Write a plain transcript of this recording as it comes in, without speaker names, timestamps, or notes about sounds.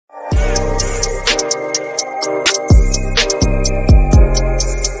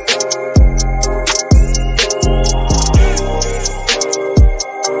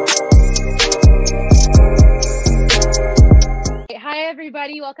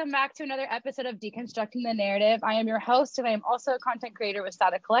welcome back to another episode of Deconstructing the Narrative. I am your host, and I am also a content creator with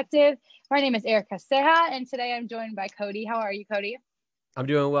SADA Collective. My name is Erica Ceja, and today I'm joined by Cody. How are you, Cody? I'm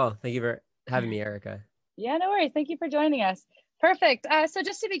doing well. Thank you for having me, Erica. Yeah, no worries. Thank you for joining us. Perfect. So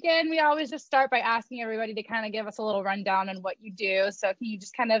just to begin, we always just start by asking everybody to kind of give us a little rundown on what you do. So can you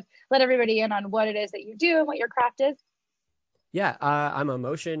just kind of let everybody in on what it is that you do and what your craft is? Yeah, I'm a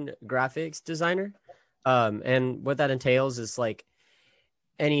motion graphics designer. And what that entails is like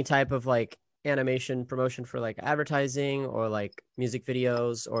any type of like animation promotion for like advertising or like music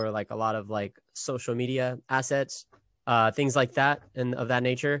videos or like a lot of like social media assets, things like that and of that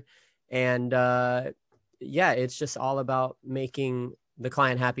nature. And yeah, it's just all about making the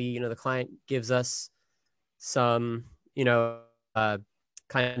client happy. You know, the client gives us some,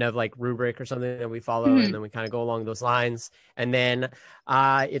 kind of like rubric or something that we follow, and then we kind of go along those lines. And then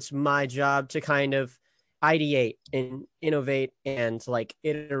it's my job to kind of ideate and innovate and like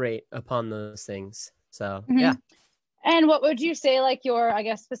iterate upon those things. So yeah. And what would you say like your, I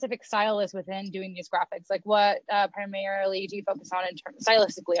guess, specific style is within doing these graphics? Like what primarily do you focus on in terms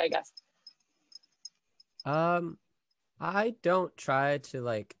stylistically, I guess? I don't try to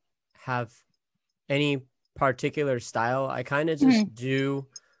like have any particular style. I kind of just do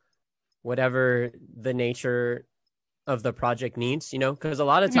whatever the nature of the project needs, you know, because a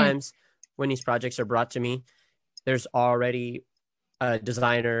lot of times when these projects are brought to me, there's already a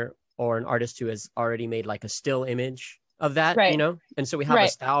designer or an artist who has already made like a still image of that, you know, and so we have a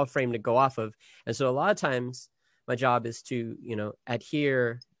style frame to go off of. And so a lot of times my job is to, you know,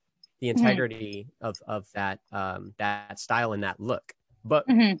 adhere the integrity of that that style and that look. But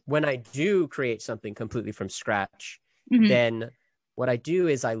when I do create something completely from scratch, then what I do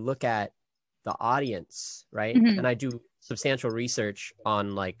is I look at the audience, right? And I do substantial research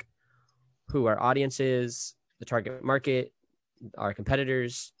on like who our audience is, the target market, our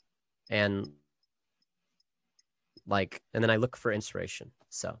competitors, and then I look for inspiration.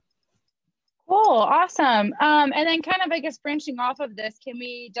 So cool, awesome. And then kind of, I guess, branching off of this, can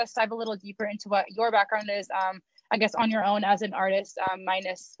we just dive a little deeper into what your background is, I guess, on your own as an artist,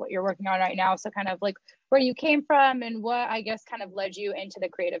 minus what you're working on right now? So kind of like where you came from and what, I guess, kind of led you into the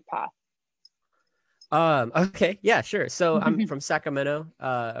creative path. Okay, yeah, sure. So I'm from Sacramento,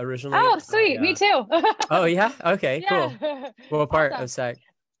 originally. Oh, sweet. Me too. Oh, yeah? Okay, yeah. Cool. What part awesome. of Sac?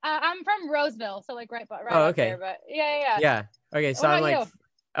 I'm from Roseville, so like right oh, up okay. there, but yeah. Yeah. Okay, so I'm like you?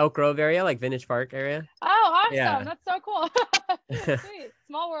 Elk Grove area, like Vintage Park area. Oh, awesome. Yeah. That's so cool. Sweet.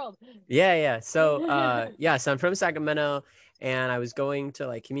 Small world. Yeah. So, yeah, so I'm from Sacramento, and I was going to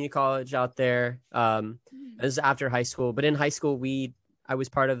like community college out there. This is after high school, but in high school, I was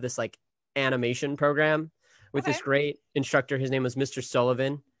part of this like animation program with this great instructor. His name was Mr.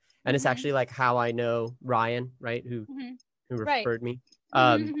 Sullivan, and it's actually like how I know Ryan, right? Who referred me.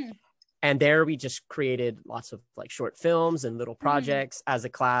 And there we just created lots of like short films and little projects as a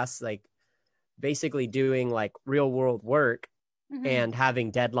class, like basically doing like real world work and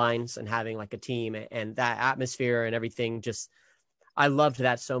having deadlines and having like a team and that atmosphere and everything. Just, I loved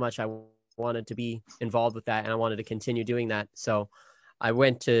that so much. I wanted to be involved with that and I wanted to continue doing that. So I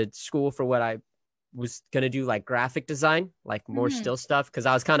went to school for what I was going to do, like graphic design, like more still stuff, because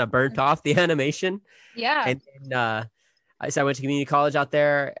I was kind of burnt off the animation. Yeah. And I went to community college out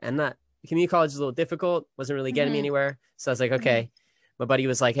there, and that community college is a little difficult, wasn't really getting me anywhere. So I was like, okay. My buddy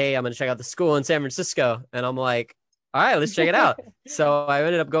was like, hey, I'm going to check out the school in San Francisco. And I'm like, all right, let's check it out. So I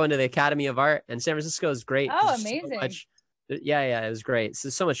ended up going to the Academy of Art, and San Francisco is great. Oh, amazing. Yeah, it was great.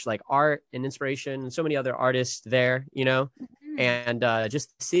 So much like art and inspiration and so many other artists there, you know, and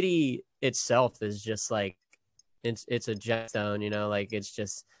just the city itself is just like, it's a gemstone, you know, like it's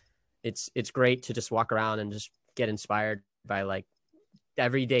just, it's great to just walk around and just get inspired by like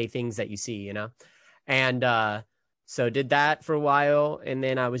everyday things that you see, you know. And so did that for a while, and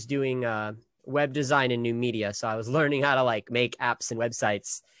then I was doing web design and new media, so I was learning how to like make apps and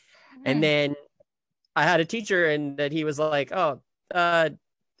websites. And then I had a teacher, and that he was like, oh,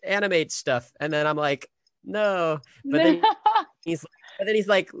 animate stuff, and then I'm like, no. But then he's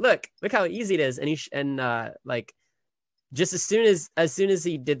like, look how easy it is. And like just as soon as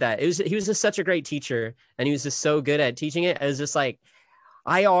he did that, he was just such a great teacher, and he was just so good at teaching it. It was just like,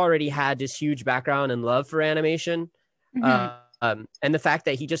 I already had this huge background and love for animation. And the fact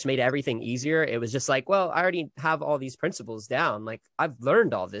that he just made everything easier, it was just like, well, I already have all these principles down. Like I've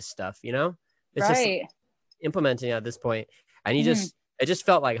learned all this stuff, you know, it's just implementing at this point. And it just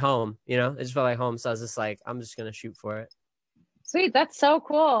felt like home, you know, it just felt like home. So I was just like, I'm just going to shoot for it. Sweet. That's so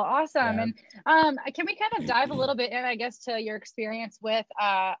cool. Awesome. Yeah. And can we kind of dive a little bit in, I guess, to your experience with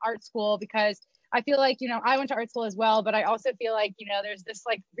art school? Because I feel like, you know, I went to art school as well, but I also feel like, you know, there's this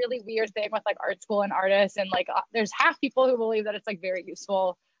like really weird thing with like art school and artists, and like there's half people who believe that it's like very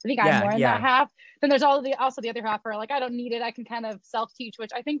useful. I think I'm more in that half. Then there's also the other half where like, I don't need it. I can kind of self-teach,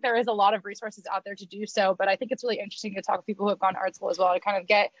 which I think there is a lot of resources out there to do so. But I think it's really interesting to talk to people who have gone to art school as well, to kind of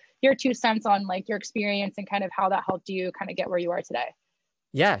get your 2 cents on like your experience and kind of how that helped you kind of get where you are today.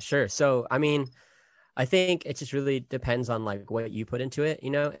 Yeah, sure. So, I mean, I think it just really depends on like what you put into it, you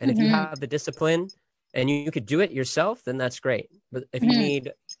know, and if you have the discipline and you could do it yourself, then that's great. But if you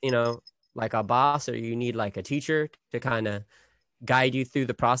need, you know, like a boss, or you need like a teacher to kind of guide you through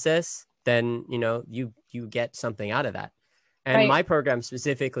the process, then, you know, you get something out of that. And my program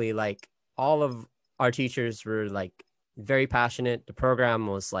specifically, like all of our teachers were like very passionate. The program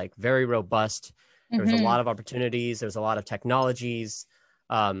was like very robust. There was a lot of opportunities. There's a lot of technologies.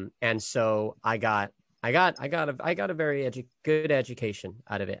 And so I got a very good education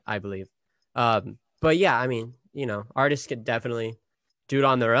out of it, I believe. But yeah, I mean, you know, artists could definitely do it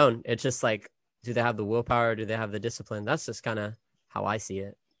on their own. It's just like, do they have the willpower? Do they have the discipline? That's just kind of how I see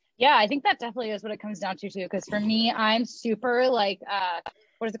it. Yeah, I think that definitely is what it comes down to too. Because for me, I'm super like,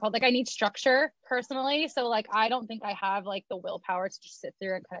 what is it called? Like, I need structure personally. So like, I don't think I have like the willpower to just sit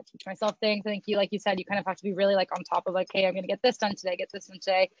there and kind of teach myself things. I think you, like you said, you kind of have to be really like on top of like, hey, I'm going to get this done today, get this done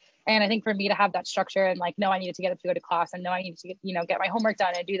today. And I think for me to have that structure and like, no, I needed to get up to go to class, and no, I needed to get, you know, get my homework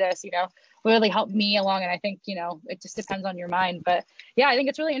done and do this, you know, really helped me along. And I think, you know, it just depends on your mind. But yeah, I think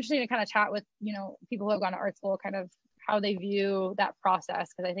it's really interesting to kind of chat with, you know, people who have gone to art school, kind of how they view that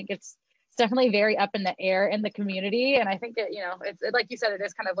process. Cause I think it's definitely very up in the air in the community. And I think it, you know, it's like you said, it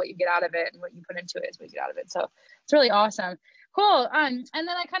is kind of what you get out of it, and what you put into it is what you get out of it. So it's really awesome. Cool. And then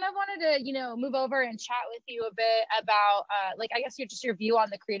I kind of wanted to, you know, move over and chat with you a bit about like, I guess your view on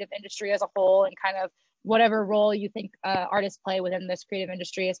the creative industry as a whole, and kind of whatever role you think artists play within this creative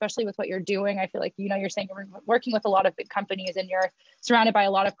industry, especially with what you're doing. I feel like, you know, you're saying you're working with a lot of big companies and you're surrounded by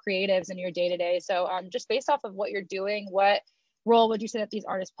a lot of creatives in your day-to-day. So just based off of what you're doing, what role would you say that these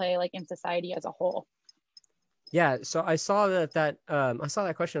artists play like in society as a whole? Yeah, so I saw I saw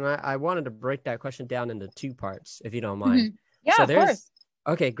that question. I wanted to break that question down into 2 parts, if you don't mind. Yeah, so of course.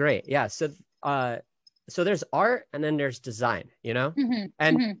 Okay, great. Yeah, so there's art, and then there's design, you know,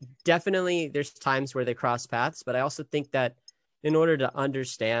 and definitely there's times where they cross paths. But I also think that in order to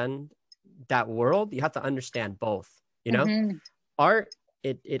understand that world, you have to understand both. You know, art,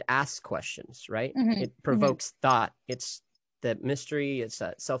 it asks questions, right? It provokes thought. It's the mystery. It's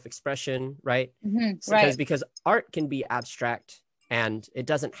a self-expression, right? Because art can be abstract, and it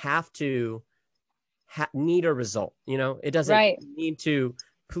doesn't have to need a result. You know, it doesn't need to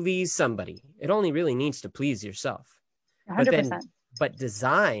please somebody. It only really needs to please yourself. 100%. But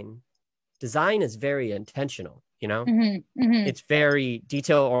design is very intentional. You know, it's very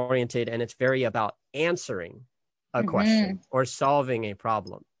detail oriented, and it's very about answering a question or solving a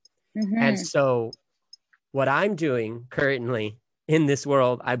problem. And so what I'm doing currently in this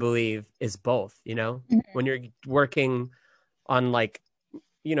world, I believe, is both. You know, when you're working on like,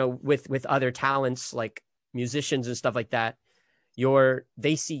 you know, with other talents like musicians and stuff like that,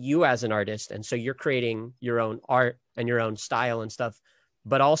 they see you as an artist, and so you're creating your own art and your own style and stuff.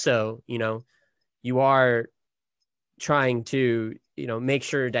 But also, you know, you are trying to, you know, make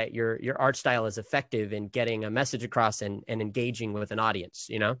sure that your art style is effective in getting a message across and engaging with an audience,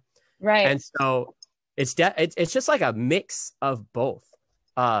 you know? Right. And so it's just like a mix of both.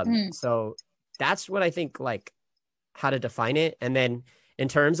 So that's what I think, like, how to define it. And then in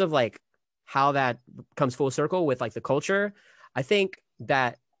terms of like how that comes full circle with like the culture, I think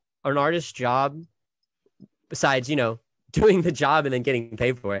that an artist's job, besides, you know, doing the job and then getting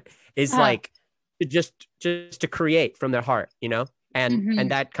paid for it, is like just to create from their heart, you know,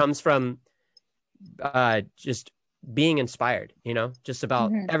 and that comes from just being inspired, you know, just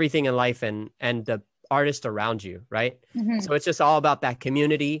about everything in life and the artist around you, right? So it's just all about that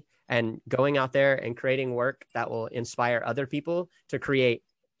community and going out there and creating work that will inspire other people to create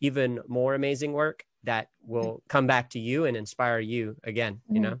even more amazing work that will come back to you and inspire you again,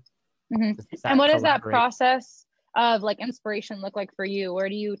 you know? And what does that process of like inspiration look like for you? Where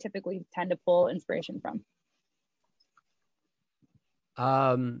do you typically tend to pull inspiration from?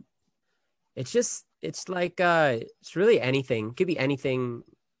 It's like, it's really anything. It could be anything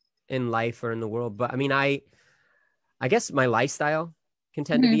in life or in the world. But I mean, I guess my lifestyle can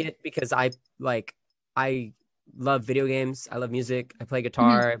tend to be it, because I love video games. I love music. I play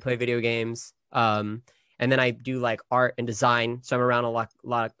guitar. I play video games. And then I do like art and design. So I'm around a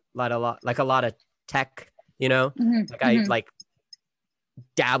lot of tech, you know, like I like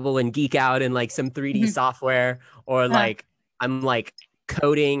dabble and geek out in like some 3D software, or like I'm like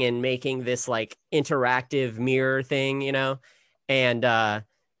coding and making this like interactive mirror thing, you know, and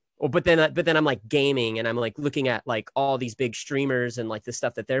but then I'm like gaming and I'm like looking at like all these big streamers and like the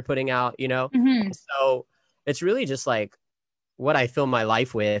stuff that they're putting out, you know. So it's really just like what I fill my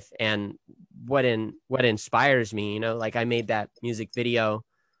life with and what inspires me, you know. Like I made that music video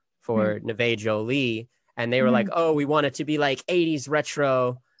for Neve Jolie, and they were like, oh, we want it to be like 80s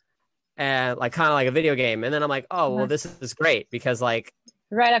retro and like kind of like a video game. And then I'm like, oh, well, this is great because like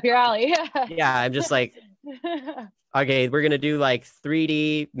right up your alley. Yeah, I'm just like, okay, we're gonna do like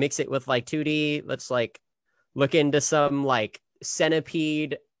 3D, mix it with like 2D. Let's like look into some like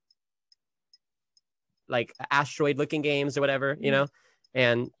centipede, like asteroid looking games or whatever, you know.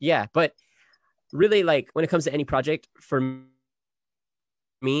 And yeah, but really, like when it comes to any project for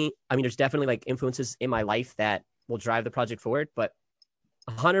me, I mean, there's definitely like influences in my life that will drive the project forward, but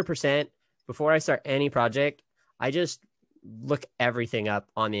 100% before I start any project, I just look everything up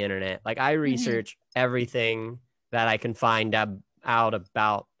on the internet. Like I research everything that I can find out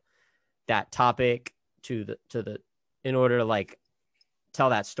about that topic in order to like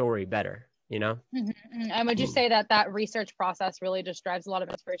tell that story better, you know? And would you say that research process really just drives a lot of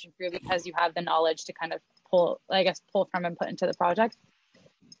inspiration for you because you have the knowledge to kind of pull from and put into the project?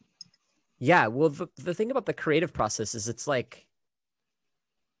 Yeah, well, the thing about the creative process is it's like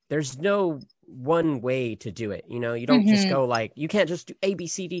there's no one way to do it, you know. You don't just go like, you can't just do A, B,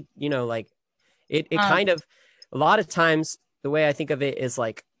 C, D, you know, like it kind of, a lot of times the way I think of it is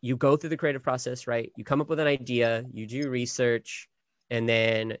like you go through the creative process, right? You come up with an idea, you do research, and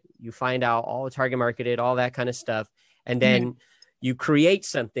then you find out all the target marketed, all that kind of stuff. And then you create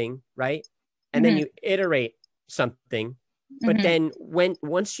something, right? And then you iterate something. But then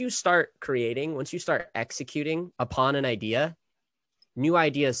once you start creating, once you start executing upon an idea, new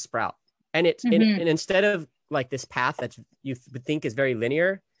ideas sprout. And it's and instead of like this path that you would think is very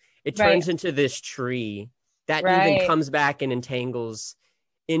linear, it turns into this tree that even comes back and entangles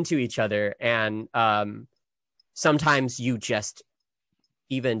into each other. And sometimes you just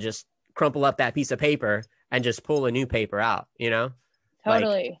crumple up that piece of paper and just pull a new paper out, you know?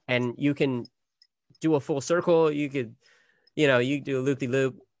 Totally. Like, and you can do a full circle. You could, you know, you do a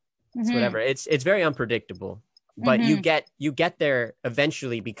loop-de-loop. It's whatever. It's very unpredictable, but you get there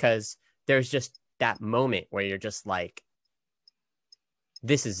eventually because there's just that moment where you're just like,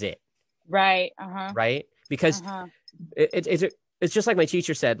 this is it. Right. Right. Because it's just like my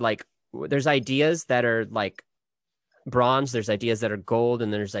teacher said, like there's ideas that are like bronze, there's ideas that are gold,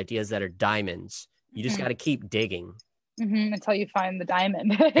 and there's ideas that are diamonds. You just got to keep digging until you find the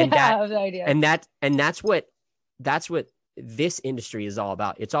diamond. And that that's what this industry is all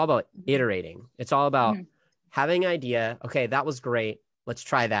about. It's all about iterating. It's all about having an idea. Okay, that was great. Let's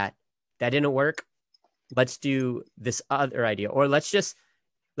try that. That didn't work. Let's do this other idea, or let's just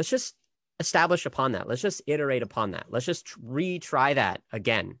establish upon that. Let's just iterate upon that. Let's just retry that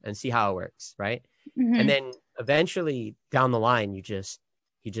again and see how it works, right? And then eventually down the line, you just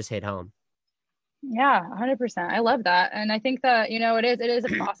hit home. Yeah, 100%. I love that. And I think that, you know, it is a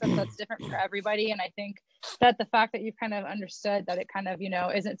process that's different for everybody. And I think that the fact that you've kind of understood that it kind of, you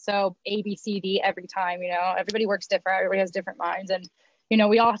know, isn't so A, B, C, D every time, you know, everybody works different. Everybody has different minds. And, you know,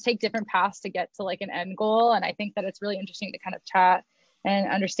 we all take different paths to get to like an end goal. And I think that it's really interesting to kind of chat and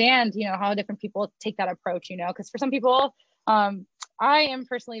understand, you know, how different people take that approach, you know, because for some people, I am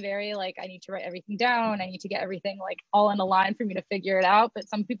personally very like, I need to write everything down. I need to get everything like all in a line for me to figure it out. But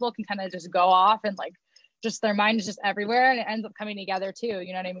some people can kind of just go off and like, just their mind is just everywhere and it ends up coming together too.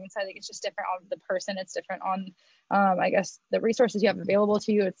 You know what I mean? So I think it's just different on the person. It's different on, I guess, the resources you have available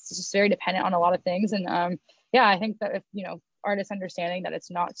to you. It's just very dependent on a lot of things. And yeah, I think that if, you know, artists understanding that it's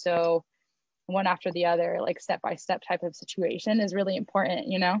not so one after the other, like step-by-step type of situation is really important,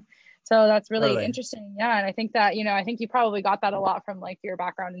 you know? So that's really interesting. Yeah. And I think that, you know, I think you probably got that a lot from like your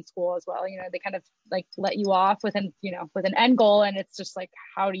background in school as well. You know, they kind of like let you off with an end goal. And it's just like,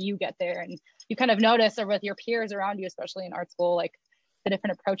 how do you get there? And you kind of notice, or with your peers around you, especially in art school, like the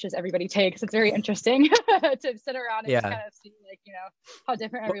different approaches everybody takes. It's very interesting to sit around and just kind of see like, you know, how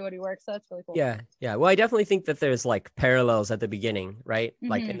different everybody works. So that's really cool. Yeah. Yeah. Well, I definitely think that there's like parallels at the beginning, right?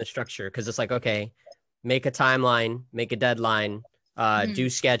 Like in the structure, because it's like, okay, make a timeline, make a deadline, do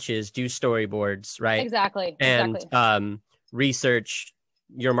sketches, do storyboards, right? Exactly. And research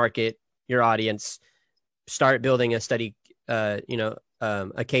your market, your audience, start building a study, a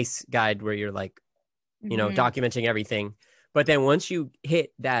case guide where you're like, you know, documenting everything. But then once you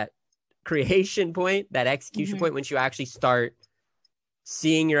hit that creation point, that execution point, once you actually start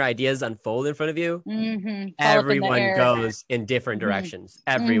seeing your ideas unfold in front of you, everyone goes in different directions.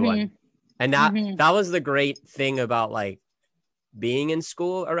 Everyone. And that was the great thing about like being in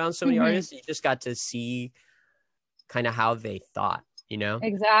school around so many artists, you just got to see kind of how they thought, you know?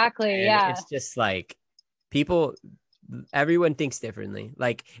 Exactly. And Yeah. it's just like everyone thinks differently.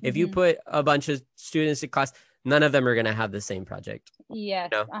 Like if you put a bunch of students in class, none of them are going to have the same project. Yes.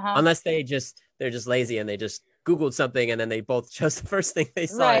 You know? Unless they're just lazy and they just Googled something and then they both chose the first thing they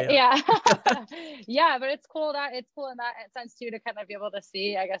saw. Right. Yeah. Yeah. But it's cool in that sense too, to kind of be able to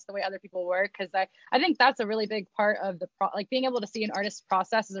see, I guess, the way other people work. Cause I think that's a really big part of like being able to see an artist's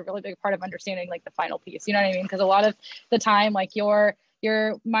process is a really big part of understanding like the final piece. You know what I mean? Cause a lot of the time, like your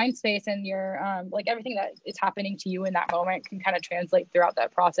mind space and your like everything that is happening to you in that moment can kind of translate throughout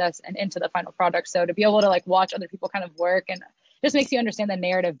that process and into the final product. So to be able to like watch other people kind of work and just makes you understand the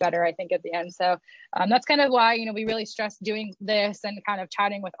narrative better, I think, at the end. So that's kind of why, you know, we really stress doing this and kind of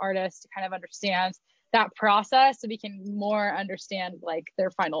chatting with artists to kind of understand that process so we can more understand like their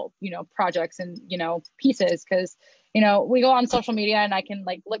final, you know, projects and, you know, pieces. Cause, you know, we go on social media and I can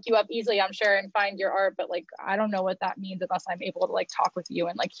like look you up easily, I'm sure, and find your art, but like, I don't know what that means unless I'm able to like talk with you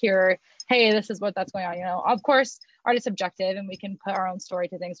and like hear, hey, this is that's going on. You know, of course, art is subjective and we can put our own story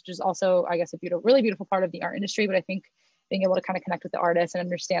to things, which is also, I guess, a really beautiful part of the art industry. But I think being able to kind of connect with the artist and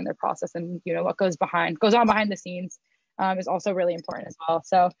understand their process and, you know, what goes on behind the scenes is also really important as well.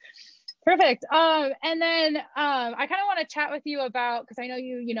 So perfect. And then I kind of want to chat with you about, because I know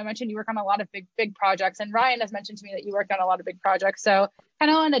you mentioned you work on a lot of big projects, and Ryan has mentioned to me that you worked on a lot of big projects. So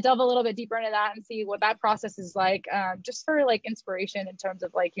kind of want to delve a little bit deeper into that and see what that process is like, just for like inspiration in terms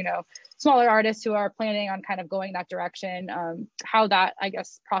of like, you know, smaller artists who are planning on kind of going that direction, how that, I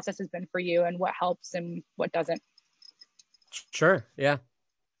guess, process has been for you and what helps and what doesn't. Sure. Yeah.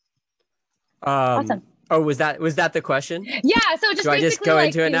 Awesome. Oh, was that the question? Yeah. So just do I just go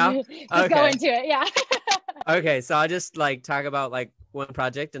into it now? Just go into it. Yeah. Okay. So I'll just like talk about like one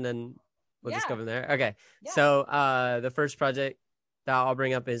project and then we'll just go from there. Okay. Yeah. So the first project that I'll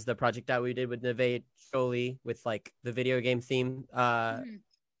bring up is the project that we did with Neve Jolie with like the video game theme. So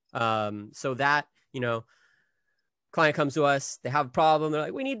that, you know, client comes to us, they have a problem, they're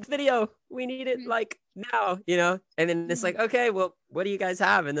like, we need video, we need it like now, you know, and then it's like, okay, well, what do you guys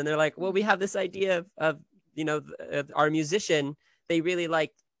have? And then they're like, well, we have this idea of you know, our musician, they really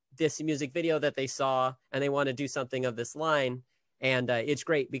like this music video that they saw and they want to do something of this line, and it's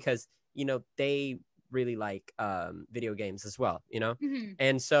great because, you know, they really like video games as well, you know.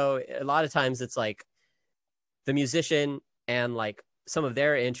 And so a lot of times it's like the musician and like some of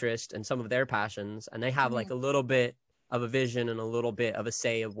their interest and some of their passions, and they have like a little bit of a vision and a little bit of a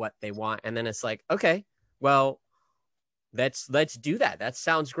say of what they want, and then it's like, okay, well, let's do that. That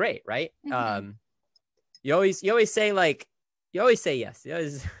sounds great, right? You always say like, you always say yes. You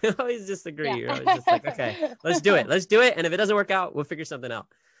always just agree. Yeah. You're always just like, okay, let's do it, and if it doesn't work out, we'll figure something out.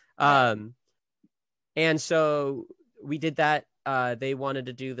 And so we did that. They wanted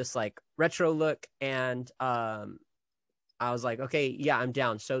to do this like retro look, and I was like, okay, yeah, I'm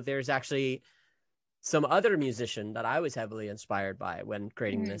down. So there's actually some other musician that I was heavily inspired by when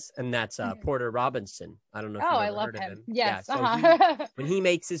creating this, and that's Porter Robinson. I don't know if you've ever heard of him. Yes. Yeah, so when he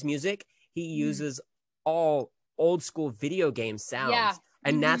makes his music, he uses all old school video game sounds,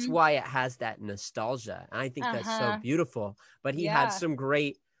 and that's why it has that nostalgia. And I think that's so beautiful. But he had some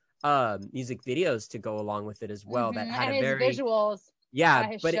great music videos to go along with it as well, that had and a very visuals. Yeah,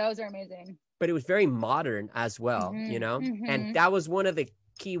 his shows are amazing. But it was very modern as well, you know. And that was one of the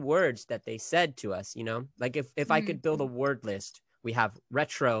key words that they said to us, you know, like if I could build a word list, we have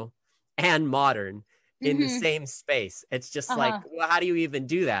retro and modern in the same space. It's just like, well, how do you even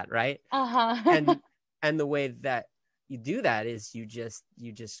do that, right? And the way that you do that is you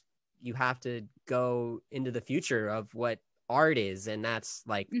have to go into the future of what art is, and that's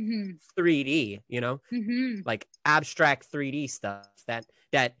like 3D, you know, like abstract 3D stuff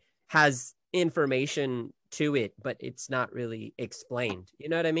that has information to it, but it's not really explained, you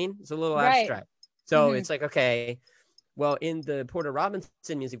know what I mean? It's a little abstract. So it's like, okay, well, in the Porter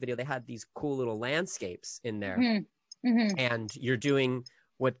Robinson music video, they had these cool little landscapes in there, and you're doing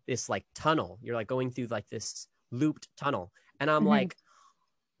what this like tunnel, you're like going through like this looped tunnel, and I'm like,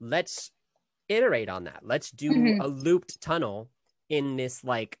 let's iterate on that. Let's do a looped tunnel in this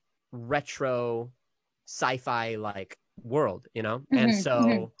like retro sci-fi like world, you know. And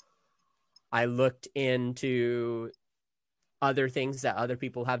so I looked into other things that other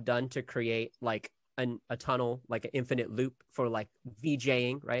people have done to create like a tunnel, like an infinite loop for like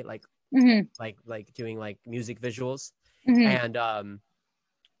VJing, right? Like like doing like music visuals, and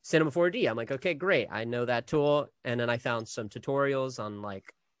Cinema 4D. I'm like, okay, great, I know that tool. And then I found some tutorials on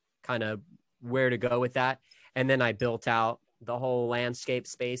like kind of where to go with that, and then I built out the whole landscape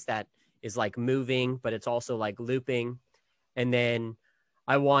space that is like moving, but it's also like looping. And then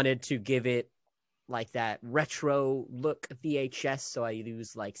I wanted to give it like that retro look VHS. So I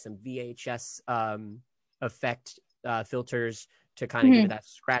used like some VHS effect filters to kind of give it that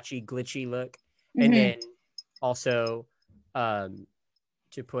scratchy, glitchy look. And then also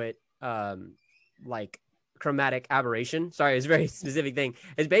to put like chromatic aberration. Sorry, it's a very specific thing.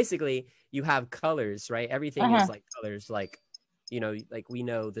 It's basically you have colors, right? Everything is like colors, like, you know, like we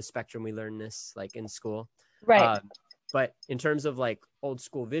know the spectrum, we learn this like in school. Right. But in terms of like old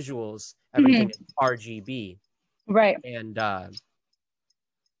school visuals, everything is RGB. Right. And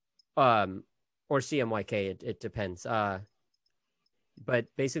or CMYK, it depends. But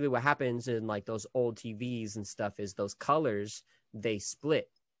basically what happens in like those old TVs and stuff is those colors, they split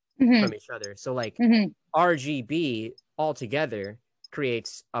from each other. So like RGB altogether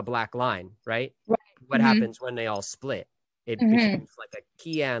creates a black line, right? What happens when they all split? It becomes like a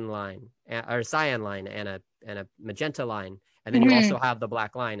cyan line or cyan line and a magenta line, and then you also have the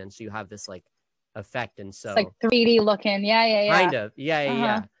black line, and so you have this like effect. And so it's like 3D looking. Kind of.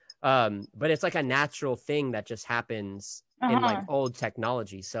 Yeah. But it's like a natural thing that just happens in like old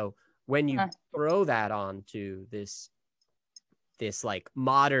technology. So when you throw that onto this like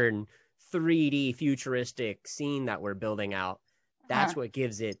modern 3D futuristic scene that we're building out, that's what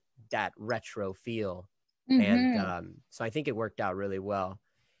gives it that retro feel. And so I think it worked out really well.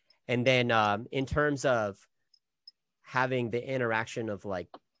 And then in terms of having the interaction of like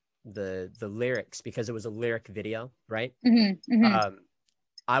the lyrics, because it was a lyric video, right?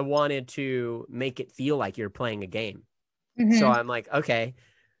 I wanted to make it feel like you're playing a game. So I'm like, okay,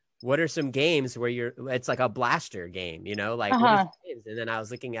 what are some games where it's like a blaster game, you know, like what are games? And then I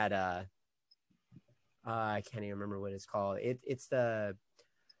was looking at I can't even remember what it's called. It's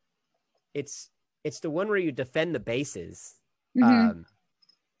the one where you defend the bases.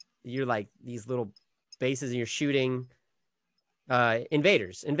 You're like these little bases and you're shooting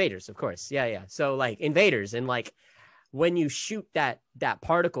invaders, of course. Yeah. So like invaders, and like when you shoot that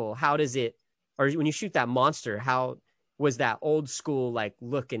particle, how does it, or when you shoot that monster, how was that old school like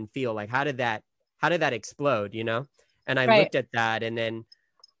look and feel? Like how did that explode, you know? And I looked at that, and then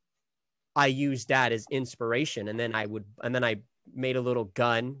I used that as inspiration, and then I made a little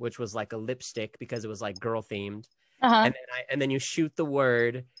gun, which was like a lipstick because it was like girl themed. And then you shoot the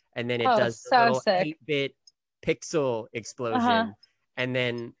word, and then it does a little 8-bit pixel explosion. And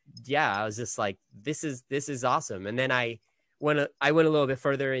then I was just like, this is awesome. And then I went a little bit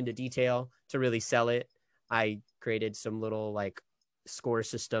further into detail to really sell it. I created some little like score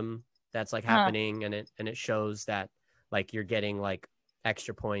system that's like happening, and it shows that like you're getting like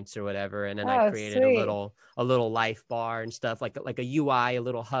extra points or whatever. And then I created a little life bar and stuff, like a UI, a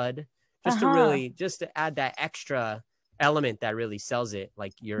little HUD, just to add that extra element that really sells it.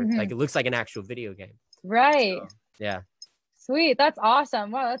 Like like it looks like an actual video game. Right. So, yeah. Sweet. That's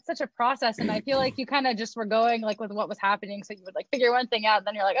awesome. Wow, that's such a process. And I feel like you kind of just were going like with what was happening. So you would like figure one thing out, and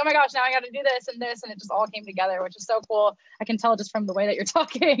then you're like, oh my gosh, now I got to do this, and it just all came together, which is so cool. I can tell just from the way that you're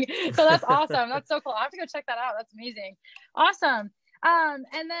talking. So that's awesome. That's so cool. I have to go check that out. That's amazing. Awesome. And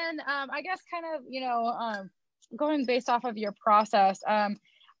then I guess kind of, you know, going based off of your process,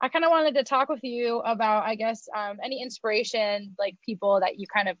 I kind of wanted to talk with you about, I guess, any inspiration, like people that you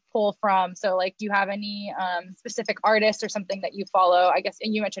kind of pull from. So like, do you have any specific artists or something that you follow? I guess,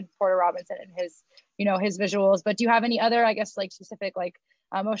 and you mentioned Porter Robinson and his, you know, his visuals, but do you have any other, I guess, like specific, like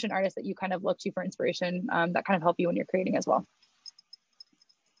motion artists that you kind of look to for inspiration that kind of help you when you're creating as well?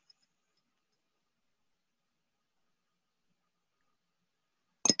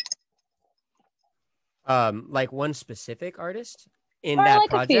 Like one specific artist in or that like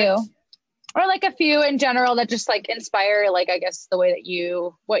project? A few. Or like a few in general that just like inspire, like, I guess, the way that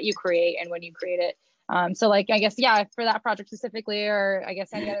what you create and when you create it. So like, I guess, yeah, for that project specifically, or I guess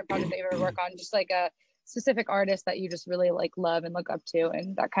any other project that you ever work on, just like a specific artist that you just really like love and look up to,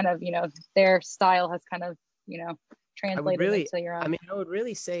 and that kind of, you know, their style has kind of, you know, translated into your own. I mean, I would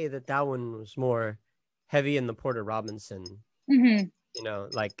really say that one was more heavy in the Porter Robinson, you know,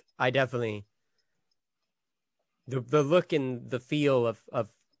 like I definitely, the look and the feel of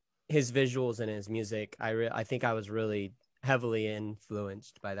his visuals and his music, I think I was really heavily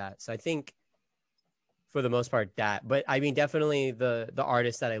influenced by that. So I think for the most part that, but I mean, definitely the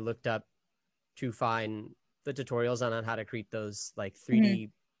artists that I looked up to find the tutorials on how to create those like 3D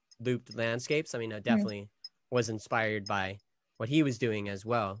looped landscapes. I mean, I definitely was inspired by what he was doing as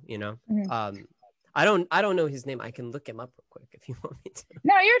well, you know. I don't know his name. I can look him up real quick if you want me to.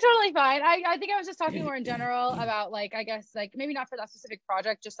 No, you're totally fine. I think I was just talking more in general about, like, I guess, like, maybe not for that specific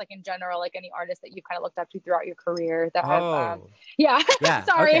project, just like in general, like any artist that you kind of looked up to throughout your career that have, yeah. Yeah.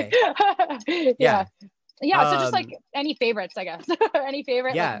 Sorry. Okay. Yeah. Yeah, so just like any favorites, I guess. Any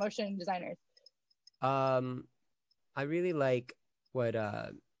favorite Yeah. like motion designers? I really like what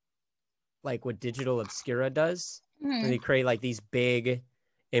Digital Obscura does. Mm-hmm. They create like these big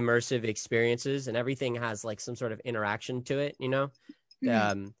immersive experiences, and everything has like some sort of interaction to it, you know?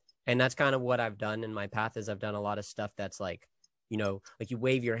 Mm-hmm. And that's kind of what I've done in my path. Is I've done a lot of stuff that's like, you know, like you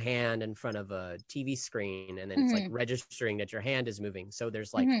wave your hand in front of a TV screen, and then it's like registering that your hand is moving. So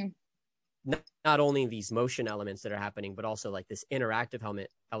there's like not only these motion elements that are happening, but also like this interactive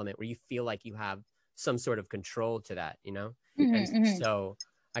element where you feel like you have some sort of control to that, you know? And so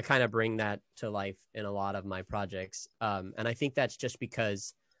I kind of bring that to life in a lot of my projects. And I think that's just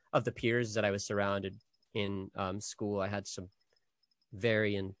because of the peers that I was surrounded in school. I had some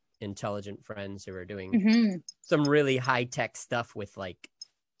very intelligent friends who were doing some really high-tech stuff with like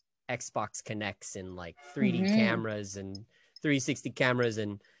Xbox Connects and like 3D cameras and 360 cameras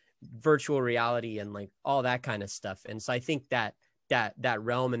and virtual reality and like all that kind of stuff. And so I think that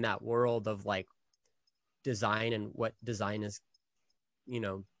realm and that world of like design and what design is, you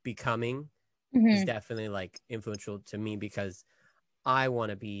know, becoming is definitely like influential to me, because I want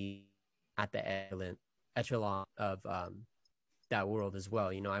to be at the echelon of that world as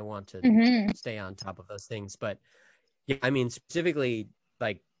well. You know, I want to stay on top of those things. But yeah, I mean, specifically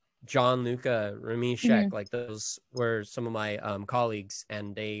like John, Luca, Remy Sheck, like those were some of my colleagues,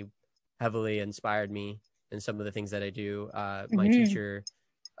 and they heavily inspired me in some of the things that I do. My teacher,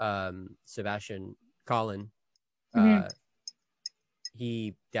 Sebastian Collin,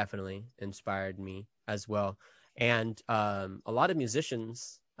 he definitely inspired me as well. And a lot of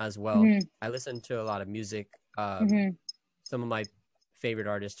musicians as well. I listen to a lot of music. Some of my favorite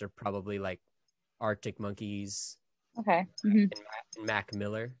artists are probably like Arctic Monkeys, and Mac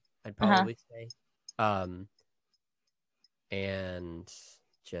Miller, I'd probably say, and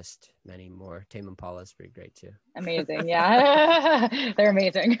just many more. Tame Impala is pretty great too. Amazing. Yeah. They're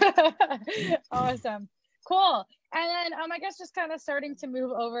amazing. Awesome. Cool. And then I guess just kind of starting to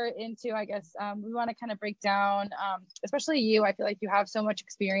move over into, I guess we want to kind of break down, especially you, I feel like you have so much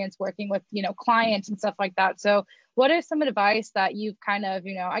experience working with, you know, clients and stuff like that. So what is some advice that you've kind of,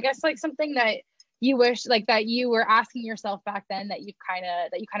 you know, I guess like something that you wish like that you were asking yourself back then that you kind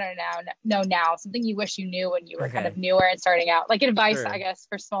of now know now, something you wish you knew when you were kind of newer and starting out, like advice, I guess,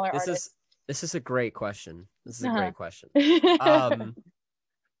 for smaller artists. This is a great question.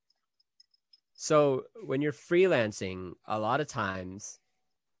 So when you're freelancing, a lot of times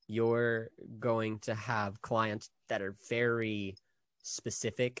you're going to have clients that are very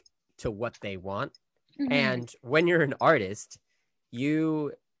specific to what they want. And when you're an artist,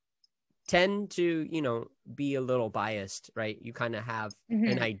 you tend to, you know, be a little biased, right? You kind of have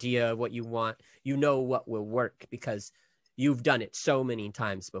an idea of what you want, you know, what will work because you've done it so many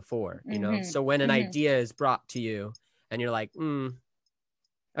times before, you know? So when an idea is brought to you and you're like,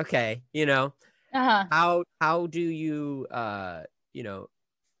 okay, you know, how do you, you know,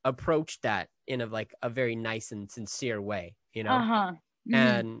 approach that in a very nice and sincere way, you know?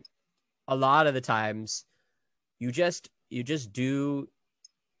 And a lot of the times you just do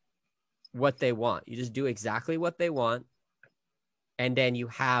what they want. You just do exactly what they want. And then you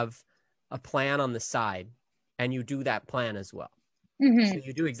have a plan on the side and you do that plan as well. So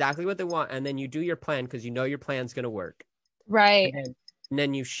you do exactly what they want. And then you do your plan because you know your plan's going to work. Right. And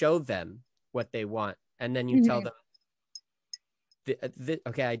then you show them what they want. And then you tell them,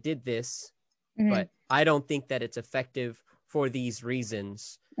 okay, I did this, but I don't think that it's effective for these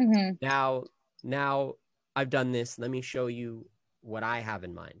reasons. Now I've done this. Let me show you what I have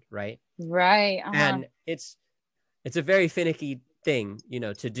in mind. Right. And it's a very finicky thing, you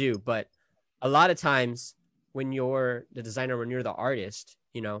know, to do. But a lot of times when you're the designer, when you're the artist,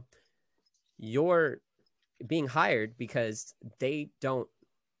 you know, you're being hired because they don't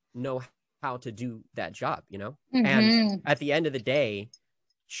know how to do that job, you know? And at the end of the day,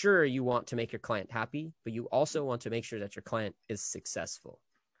 sure, you want to make your client happy, but you also want to make sure that your client is successful.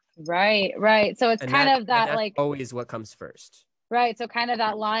 Right. So it's kind of that like always what comes first. Right. So kind of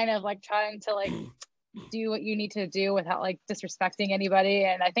that line of like trying to like do what you need to do without like disrespecting anybody.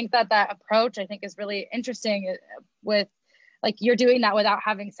 And I think that approach, I think, is really interesting with like you're doing that without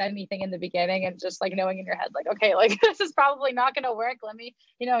having said anything in the beginning and just like knowing in your head, like, okay, like this is probably not going to work. Let me,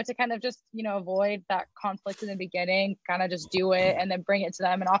 you know, to kind of just, you know, avoid that conflict in the beginning, kind of just do it and then bring it to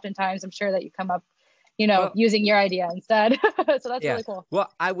them. And oftentimes I'm sure that you come up, you know, using your idea instead. So that's really cool.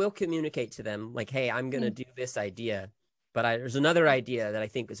 Well, I will communicate to them like, hey, I'm going to do this idea, but there's another idea that I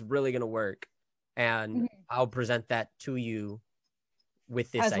think is really going to work. And I'll present that to you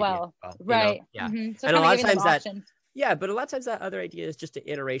with this as idea. Well. Right. You know? So and a lot of times but a lot of times that other idea is just an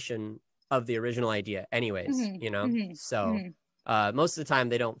iteration of the original idea anyways, Mm-hmm. you know? Mm-hmm. So most of the time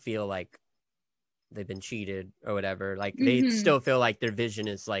they don't feel like they've been cheated or whatever. Like they Mm-hmm. still feel like their vision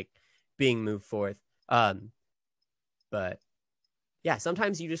is like being moved forth. But yeah,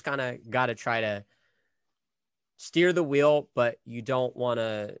 sometimes you just kind of got to try to steer the wheel, but you don't want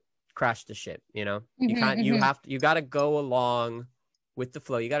to crash the ship, you know? You Mm-hmm. can't, Mm-hmm. you got to go along with the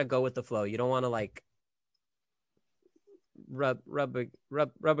flow. You got to go with the flow. You don't want to like rub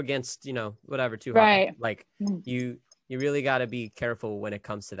against, you know, whatever too hard. Right. Like Mm-hmm. you really got to be careful when it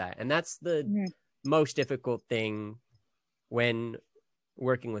comes to that. And that's the Mm-hmm. most difficult thing when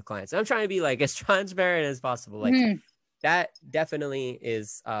working with clients. I'm trying to be like as transparent as possible. Like Mm-hmm. that definitely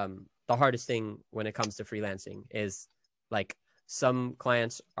is the hardest thing when it comes to freelancing is like some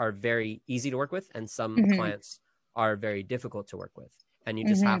clients are very easy to work with and some Mm-hmm. clients are very difficult to work with. And you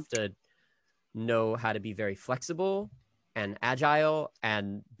just Mm-hmm. have to know how to be very flexible and agile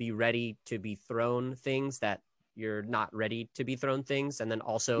and be ready to be thrown things that you're not ready to be thrown things. And then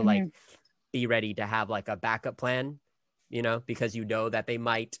also Mm-hmm. like be ready to have like a backup plan, you know, because you know that they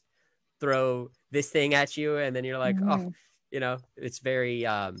might throw this thing at you and then you're like, Mm-hmm. oh, you know, it's very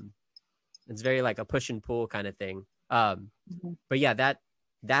like a push and pull kind of thing. But yeah,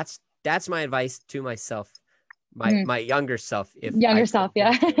 that's my advice to myself, my younger self, if I Younger could self,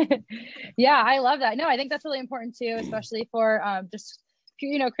 yeah. give it to. Yeah, I love that. No, I think that's really important too, especially for just,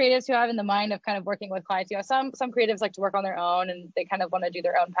 you know, creatives who have in the mind of kind of working with clients. You know, some creatives like to work on their own and they kind of want to do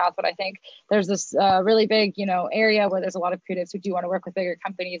their own path, but I think there's this really big, you know, area where there's a lot of creatives who do want to work with bigger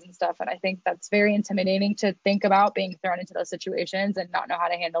companies and stuff, and I think that's very intimidating to think about being thrown into those situations and not know how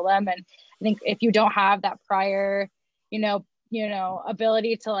to handle them. And I think if you don't have that prior, you know,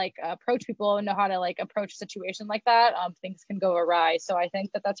 ability to like approach people and know how to like approach a situation like that, things can go awry. So I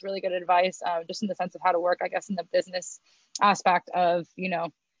think that that's really good advice, just in the sense of how to work, I guess, in the business aspect of, you know,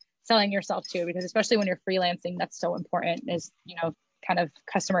 selling yourself too, because especially when you're freelancing, that's so important, is, you know, kind of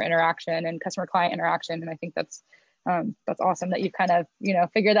customer interaction and customer client interaction. And I think that's awesome that you've kind of, you know,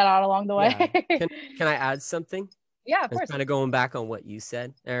 figured that out along the way. Yeah. Can I add something? Yeah, of It's course. kind of going back on what you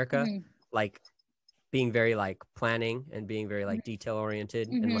said, Erica, Mm-hmm. like being very like planning and being very like detail oriented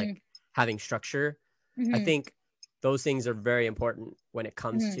and like having structure. I think those things are very important when it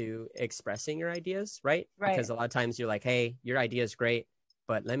comes to expressing your ideas, right? Because a lot of times you're like, hey, your idea is great,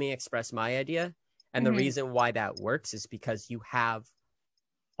 but let me express my idea. And the reason why that works is because you have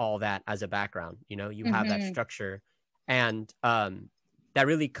all that as a background, you know, you have that structure. And that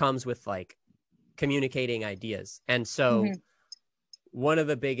really comes with like communicating ideas. And so one of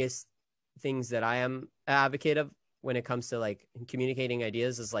the biggest things that I am an advocate of when it comes to like communicating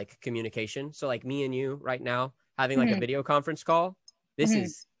ideas is like communication. So like me and you right now having like a video conference call, this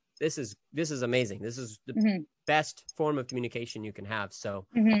is amazing. This is the best form of communication you can have. So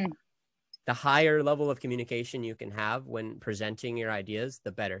the higher level of communication you can have when presenting your ideas,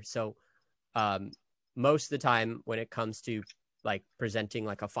 the better. So most of the time when it comes to like presenting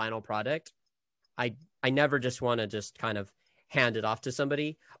like a final product, I never just want to just kind of hand it off to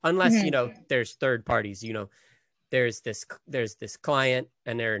somebody unless, you know, there's third parties, you know, there's this client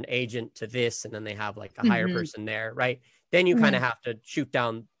and they're an agent to this, and then they have like a higher person there, right? Then you kind of have to shoot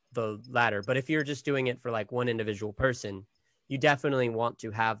down the ladder. But if you're just doing it for like one individual person, you definitely want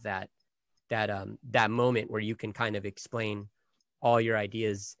to have that moment where you can kind of explain all your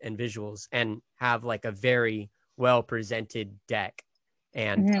ideas and visuals and have like a very well presented deck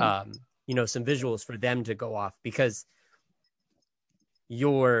and you know, some visuals for them to go off, because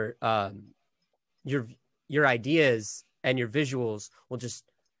your ideas and your visuals will just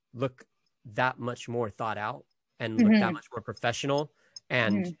look that much more thought out and look that much more professional,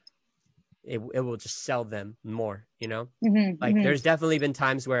 and it will just sell them more, you know. Like there's definitely been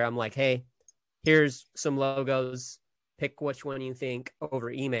times where I'm like, hey, here's some logos, pick which one you think over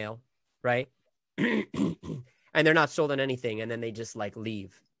email, right? And they're not sold on anything, and then they just like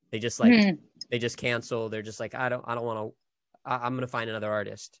leave. They just like they just cancel. They're just like, I don't want to. I'm gonna find another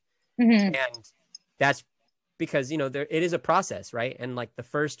artist, and that's because, you know, it is a process, right? And like the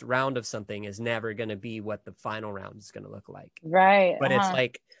first round of something is never gonna be what the final round is gonna look like, right? But it's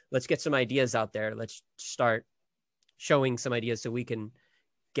like, let's get some ideas out there. Let's start showing some ideas so we can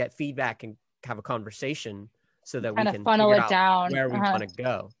get feedback and have a conversation so that kind we of can funnel figure it out down where we want to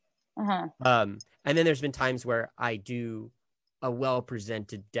go. And then there's been times where I do a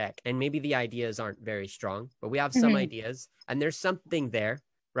well-presented deck and maybe the ideas aren't very strong, but we have some ideas and there's something there,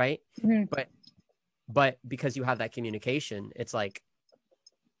 right? But because you have that communication, it's like,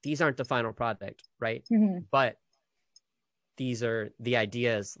 these aren't the final product, right? But these are the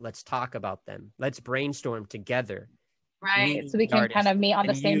ideas. Let's talk about them. Let's brainstorm together Right. me, So we the can kind artist, of meet on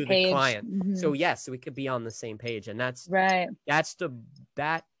the and same you, the page. client. So yes, we could be on the same page, and that's Right.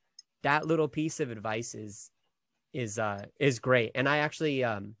 that that little piece of advice is great. And I actually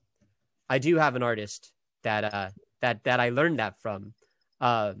I do have an artist that that I learned that from.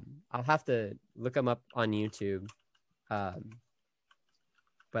 I'll have to look him up on YouTube.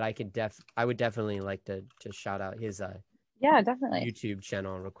 But I would definitely like to shout out his Yeah, definitely. YouTube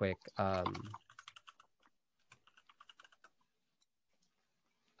channel real quick.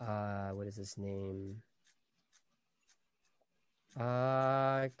 What is his name?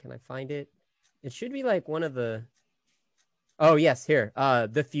 Can I find it? It should be like one of the. Oh yes, here.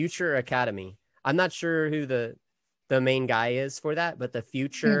 The Future Academy. I'm not sure who the main guy is for that, but the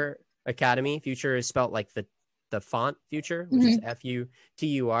Future Academy. Future is spelled like the font Future, which is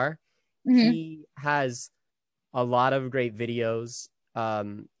FUTUR. He has a lot of great videos.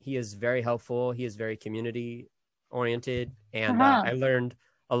 He is very helpful. He is very community oriented, and I learned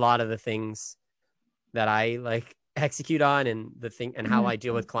a lot of the things that I like execute on and the thing and how I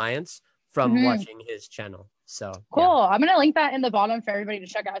deal with clients from watching his channel. So cool. Yeah. I'm gonna link that in the bottom for everybody to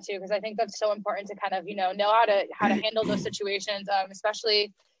check out too, because I think that's so important to kind of know how to handle those situations,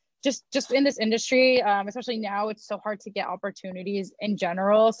 especially just in this industry, especially now. It's so hard to get opportunities in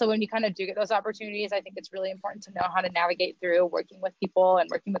general. So when you kind of do get those opportunities, I think it's really important to know how to navigate through working with people and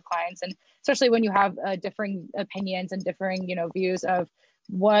working with clients, and especially when you have differing opinions and differing views of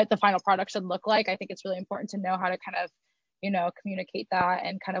what the final product should look like. I think it's really important to know how to kind of communicate that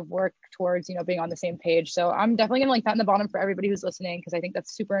and kind of work towards, being on the same page. So I'm definitely gonna link that in the bottom for everybody who's listening, because I think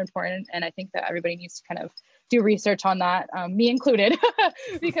that's super important. And I think that everybody needs to kind of do research on that, me included,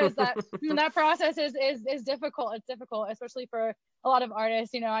 because that process is difficult. It's difficult, especially for a lot of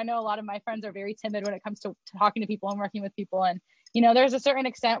artists. I know a lot of my friends are very timid when it comes to talking to people and working with people. And, there's a certain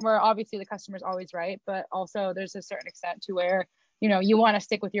extent where obviously the customer's always right, but also there's a certain extent to where, you want to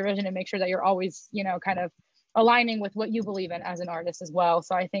stick with your vision and make sure that you're always, kind of aligning with what you believe in as an artist as well.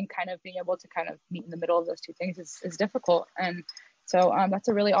 So I think kind of being able to kind of meet in the middle of those two things is difficult. And so that's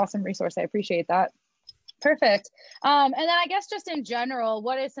a really awesome resource. I appreciate that. Perfect. And then I guess just in general,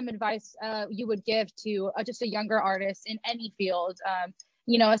 what is some advice you would give to just a younger artist in any field,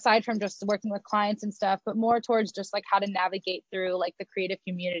 aside from just working with clients and stuff, but more towards just like how to navigate through like the creative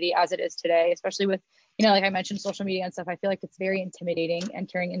community as it is today, especially with, like I mentioned, social media and stuff. I feel like it's very intimidating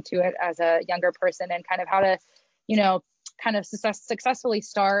entering into it as a younger person, and kind of how to, kind of successfully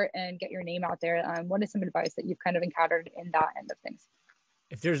start and get your name out there. What is some advice that you've kind of encountered in that end of things?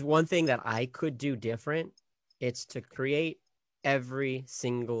 If there's one thing that I could do different, it's to create every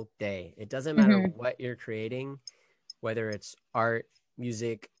single day. It doesn't matter what you're creating, whether it's art,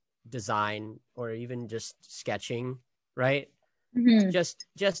 music, design, or even just sketching, right? Just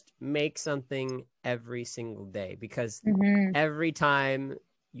make something every single day, because every time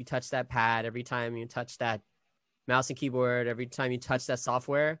you touch that pad, every time you touch that mouse and keyboard, every time you touch that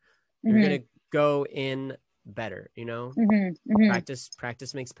software, you're going to go in better,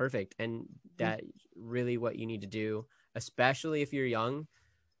 practice makes perfect. And that's really what you need to do, especially if you're young.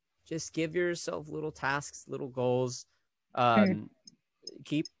 Just give yourself little tasks, little goals.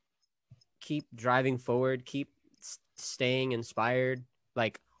 Keep driving forward, keep staying inspired.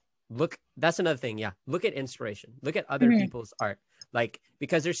 Like, that's another thing. Yeah, look at inspiration, look at other people's art, like,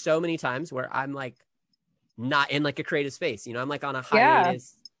 because there's so many times where I'm like not in like a creative space, I'm like on a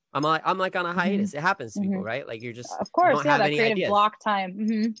hiatus. I'm like on a hiatus. It happens to people, right? Like, you're just, of course, don't have that any creative ideas. block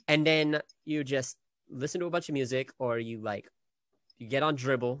time. And then you just listen to a bunch of music, or you get on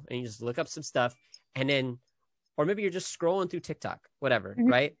Dribble and you just look up some stuff, and then, or maybe you're just scrolling through TikTok, whatever,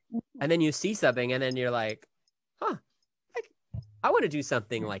 right? And then you see something, and then you're like, I want to do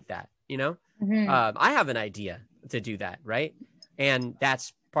something like that, I have an idea to do that, right? And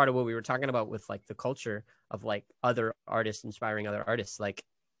that's part of what we were talking about with like the culture of like other artists inspiring other artists. Like,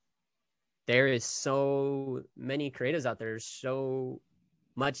 there is so many creatives out there, so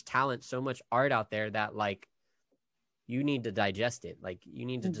much talent, so much art out there, that like you need to digest it. Like, you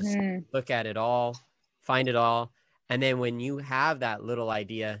need to just look at it all, find it all. And then when you have that little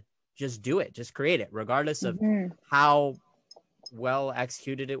idea, just do it, just create it, regardless of how well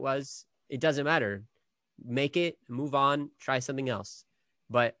executed it was. It doesn't matter. Make it, move on, try something else.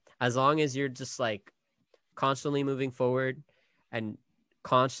 But as long as you're just like constantly moving forward and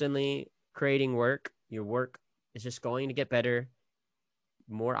constantly creating work, your work is just going to get better.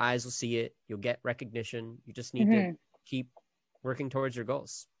 More eyes will see it. You'll get recognition. You just need to keep working towards your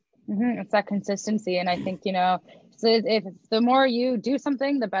goals. It's that consistency. And I think, so if the more you do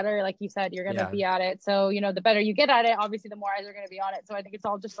something, the better, like you said, you're going to be at it. So, the better you get at it, obviously the more eyes are going to be on it. So I think it's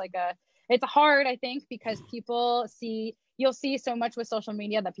all just like it's hard, I think, because you'll see so much with social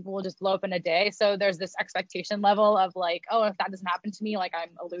media that people will just blow up in a day. So there's this expectation level of like, oh, if that doesn't happen to me, like I'm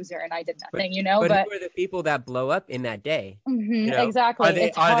a loser and I did nothing, But who are the people that blow up in that day?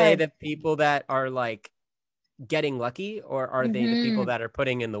 Exactly. Are they the people that are like getting lucky, or are they the people that are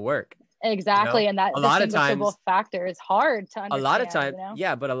putting in the work? Exactly. And that distinguishable factor is hard to understand. A lot of times,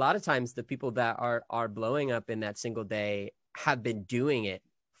 but a lot of times the people that are blowing up in that single day have been doing it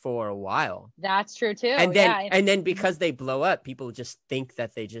for a while. That's true too. And then because they blow up, people just think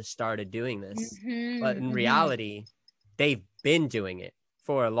that they just started doing this. But in reality, they've been doing it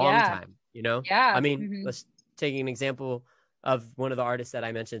for a long time, Yeah. I mean, let's take an example of one of the artists that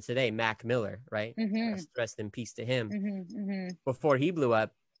I mentioned today, Mac Miller, right? Rest in peace to him. Before he blew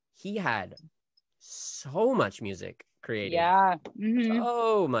up, he had so much music created.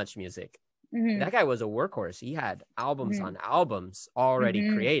 So much music. That guy was a workhorse. He had albums on albums already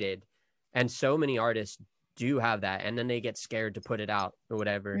created. And so many artists do have that. And then they get scared to put it out or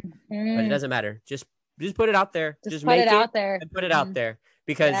whatever. But it doesn't matter. Just put it out there. Just make it out there. And put it out there.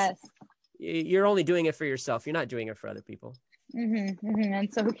 Because you're only doing it for yourself. You're not doing it for other people. And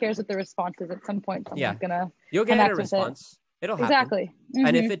so who cares what the response is? At some point, someone's you'll get a response. It'll happen. Exactly.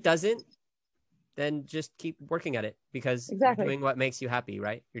 And if it doesn't, then just keep working at it, because you're doing what makes you happy,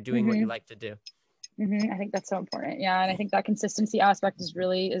 right? You're doing what you like to do. I think that's so important. Yeah. And I think that consistency aspect is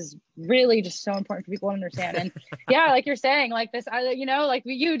really just so important for people to understand. And like you're saying, like this, like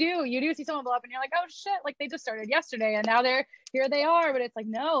you do see someone blow up and you're like, oh shit, like they just started yesterday and now here they are. But it's like,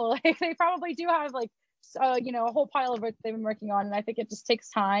 no, like they probably do have like, a whole pile of work they've been working on. And I think it just takes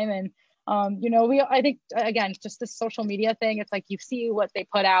time. And I think again, just this social media thing, it's like you see what they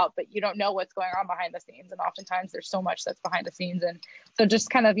put out, but you don't know what's going on behind the scenes. And oftentimes there's so much that's behind the scenes. And so just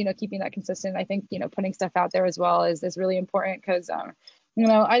kind of, keeping that consistent, I think, putting stuff out there as well is really important, because,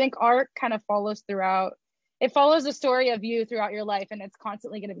 I think art kind of follows the story of you throughout your life, and it's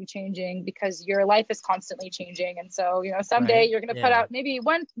constantly going to be changing because your life is constantly changing. And so, someday you're going to put out, maybe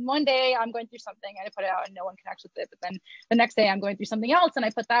one day I'm going through something and I put it out and no one connects with it. But then the next day I'm going through something else and I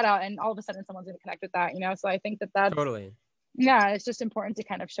put that out and all of a sudden someone's going to connect with that, So I think that's totally. Yeah, it's just important to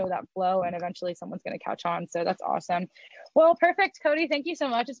kind of show that flow, and eventually someone's going to catch on. So that's awesome. Well, perfect, Cody. Thank you so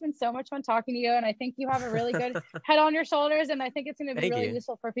much. It's been so much fun talking to you, and I think you have a really good head on your shoulders, and I think it's going to be really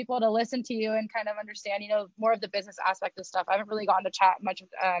useful for people to listen to you and kind of understand, more of the business aspect of stuff. I haven't really gotten to chat much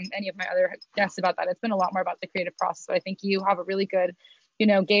with any of my other guests about that. It's been a lot more about the creative process, but I think you have a really good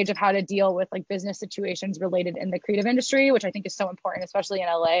gauge of how to deal with like business situations related in the creative industry, which I think is so important, especially in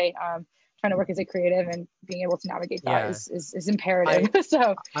LA. Trying to work as a creative and being able to navigate that is imperative.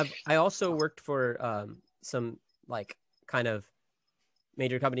 I also worked for some like kind of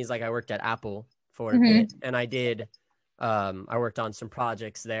major companies. Like I worked at Apple for a bit, and I worked on some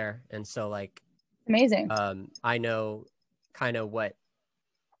projects there. And so like, amazing. I know kind of what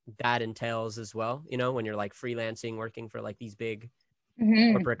that entails as well, when you're like freelancing, working for like these big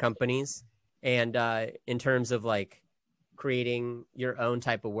corporate companies. And in terms of like creating your own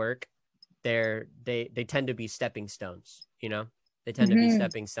type of work, they tend to be stepping stones, they tend to be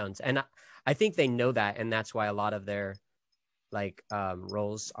stepping stones. And I think they know that. And that's why a lot of their like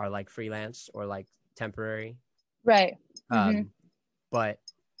roles are like freelance or like temporary. Right. But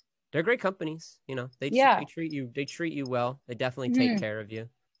they're great companies, they treat you well. They definitely take care of you.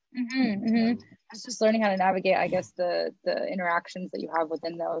 It's just learning how to navigate, I guess, the interactions that you have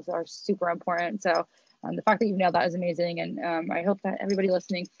within those are super important. So the fact that you've nailed that is amazing. And I hope that everybody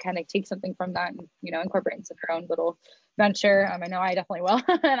listening kind of take something from that and, incorporate into their own little venture. I know I definitely will.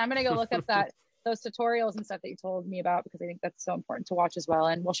 And I'm going to go look up those tutorials and stuff that you told me about, because I think that's so important to watch as well.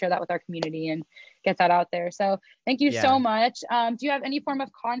 And we'll share that with our community and get that out there. So thank you so much. Do you have any form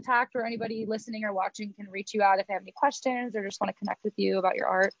of contact where anybody listening or watching can reach you out if they have any questions or just want to connect with you about your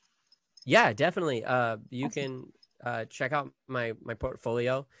art? Yeah, definitely. You can check out my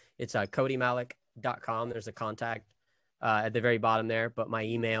portfolio. It's CodyMalick.com. There's a contact at the very bottom there, but my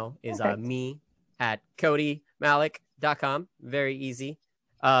email is me@CodyMalick.com. Very easy.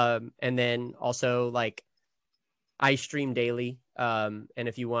 And then also like I stream daily. And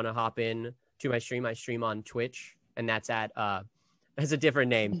if you want to hop in to my stream, I stream on Twitch, and that's at that's a different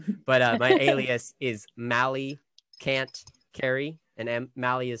name, but my alias is Mally Can't Carry, and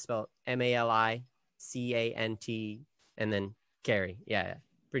Mally is spelled MALICANT and then carry. Yeah,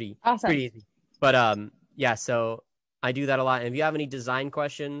 pretty awesome. Pretty easy. But so I do that a lot. And if you have any design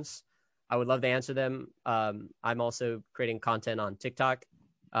questions, I would love to answer them. I'm also creating content on TikTok,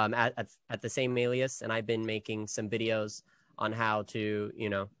 at the same alias, and I've been making some videos on how to,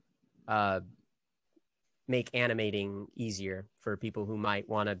 make animating easier for people who might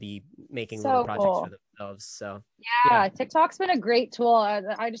want to be making little projects for themselves. So yeah, TikTok's been a great tool.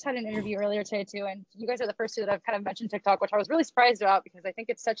 I just had an interview earlier today too, and you guys are the first two that I've kind of mentioned TikTok, which I was really surprised about because I think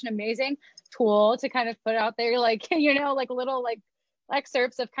it's such an amazing tool to kind of put out there, like, like little like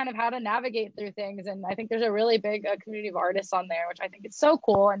excerpts of kind of how to navigate through things. And I think there's a really big community of artists on there, which I think is so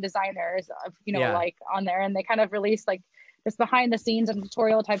cool, and designers, like on there, and they kind of release like this behind the scenes and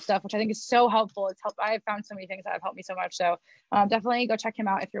tutorial type stuff, which I think is so helpful. I've found so many things that have helped me so much. So definitely go check him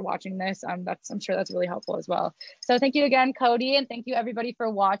out if you're watching this. I'm sure that's really helpful as well. So thank you again, Cody, and thank you everybody for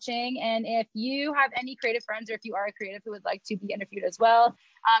watching. And if you have any creative friends, or if you are a creative who would like to be interviewed as well,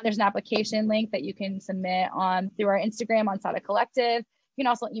 there's an application link that you can submit through our Instagram on SADA Collective. You can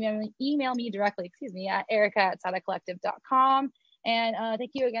also email me directly, at erica@sadacollective.com. And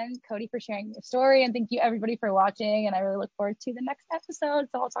thank you again, Cody, for sharing your story. And thank you everybody for watching. And I really look forward to the next episode.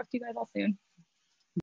 So I'll talk to you guys all soon.